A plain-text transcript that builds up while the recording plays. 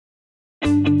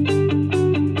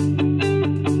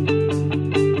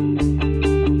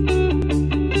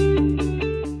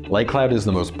Lightcloud is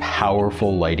the most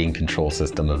powerful lighting control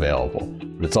system available,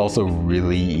 but it's also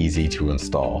really easy to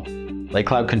install.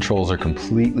 Lightcloud controls are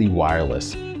completely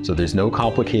wireless, so there's no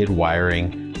complicated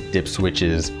wiring, dip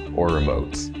switches, or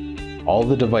remotes. All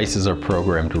the devices are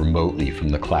programmed remotely from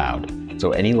the cloud, so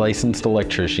any licensed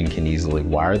electrician can easily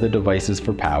wire the devices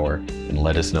for power and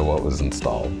let us know what was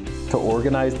installed. To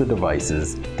organize the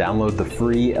devices, download the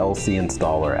free LC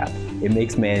Installer app. It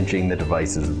makes managing the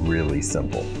devices really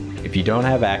simple. If you don't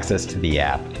have access to the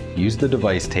app, use the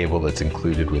device table that's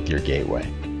included with your gateway.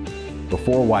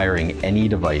 Before wiring any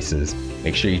devices,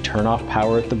 make sure you turn off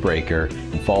power at the breaker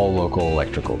and follow local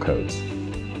electrical codes.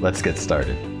 Let's get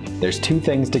started. There's two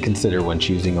things to consider when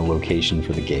choosing a location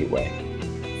for the gateway.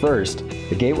 First,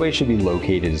 the gateway should be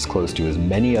located as close to as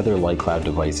many other Lightcloud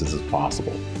devices as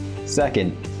possible.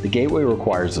 Second, the gateway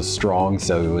requires a strong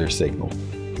cellular signal.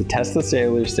 To test the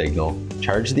cellular signal,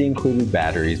 charge the included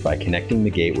batteries by connecting the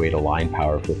gateway to line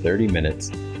power for 30 minutes,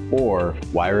 or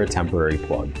wire a temporary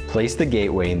plug. Place the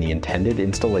gateway in the intended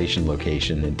installation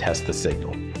location and test the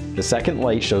signal. The second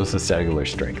light shows the cellular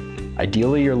strength.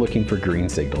 Ideally, you're looking for green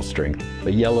signal strength,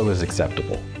 but yellow is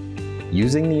acceptable.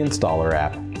 Using the installer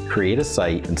app, create a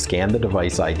site and scan the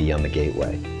device ID on the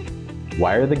gateway.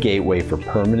 Wire the gateway for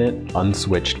permanent,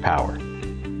 unswitched power.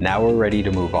 Now we're ready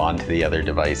to move on to the other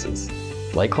devices.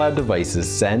 Lightcloud devices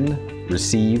send,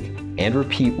 receive, and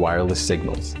repeat wireless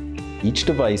signals. Each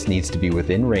device needs to be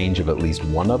within range of at least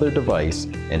one other device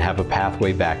and have a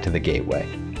pathway back to the gateway.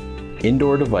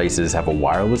 Indoor devices have a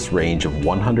wireless range of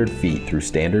 100 feet through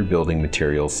standard building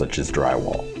materials such as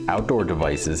drywall. Outdoor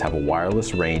devices have a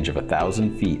wireless range of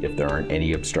 1,000 feet if there aren't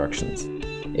any obstructions.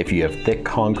 If you have thick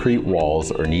concrete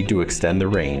walls or need to extend the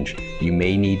range, you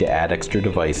may need to add extra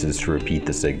devices to repeat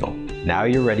the signal. Now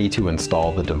you're ready to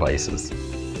install the devices.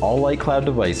 All Lightcloud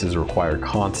devices require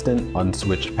constant,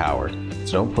 unswitched power,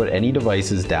 so don't put any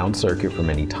devices down circuit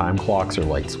from any time clocks or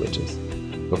light switches.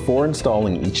 Before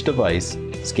installing each device,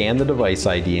 scan the device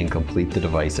ID and complete the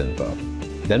device info.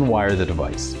 Then wire the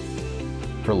device.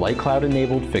 For Lightcloud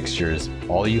enabled fixtures,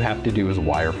 all you have to do is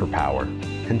wire for power.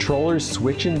 Controllers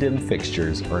switch and dim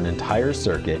fixtures are an entire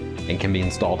circuit and can be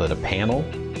installed at a panel,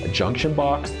 a junction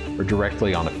box, or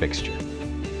directly on a fixture.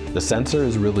 The sensor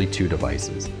is really two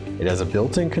devices. It has a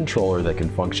built-in controller that can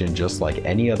function just like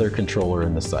any other controller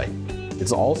in the site.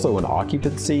 It's also an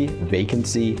occupancy,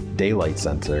 vacancy, daylight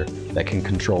sensor that can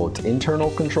control its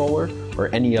internal controller or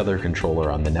any other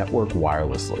controller on the network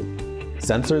wirelessly.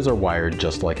 Sensors are wired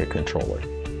just like a controller.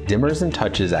 Dimmers and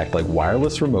touches act like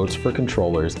wireless remotes for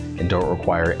controllers and don't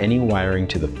require any wiring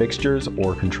to the fixtures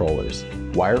or controllers.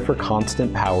 Wire for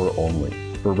constant power only.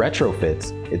 For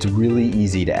retrofits, it's really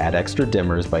easy to add extra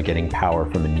dimmers by getting power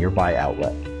from a nearby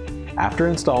outlet. After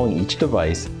installing each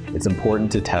device, it's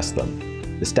important to test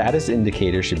them. The status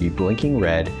indicator should be blinking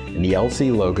red and the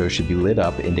LC logo should be lit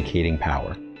up indicating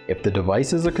power. If the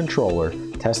device is a controller,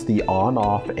 test the on,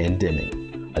 off, and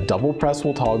dimming. A double press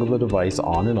will toggle the device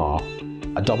on and off.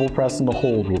 A double press and a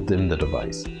hold will dim the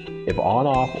device. If on,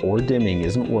 off, or dimming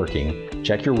isn't working,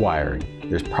 check your wiring.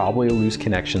 There's probably a loose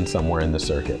connection somewhere in the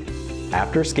circuit.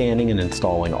 After scanning and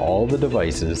installing all the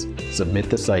devices, submit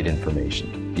the site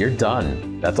information. You're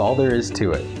done. That's all there is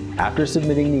to it. After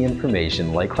submitting the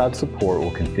information, Lightcloud support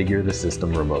will configure the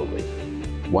system remotely.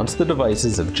 Once the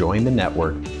devices have joined the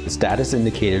network, the status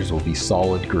indicators will be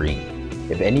solid green.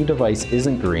 If any device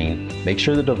isn't green, make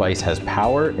sure the device has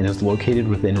power and is located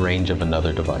within range of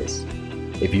another device.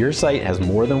 If your site has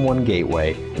more than one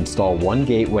gateway, install one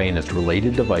gateway and its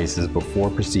related devices before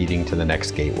proceeding to the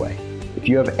next gateway. If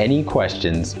you have any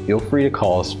questions, feel free to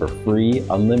call us for free,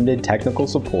 unlimited technical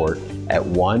support at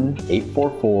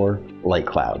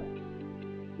 1-844-LIGHTCLOUD.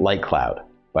 Lightcloud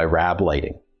by RAB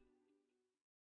Lighting.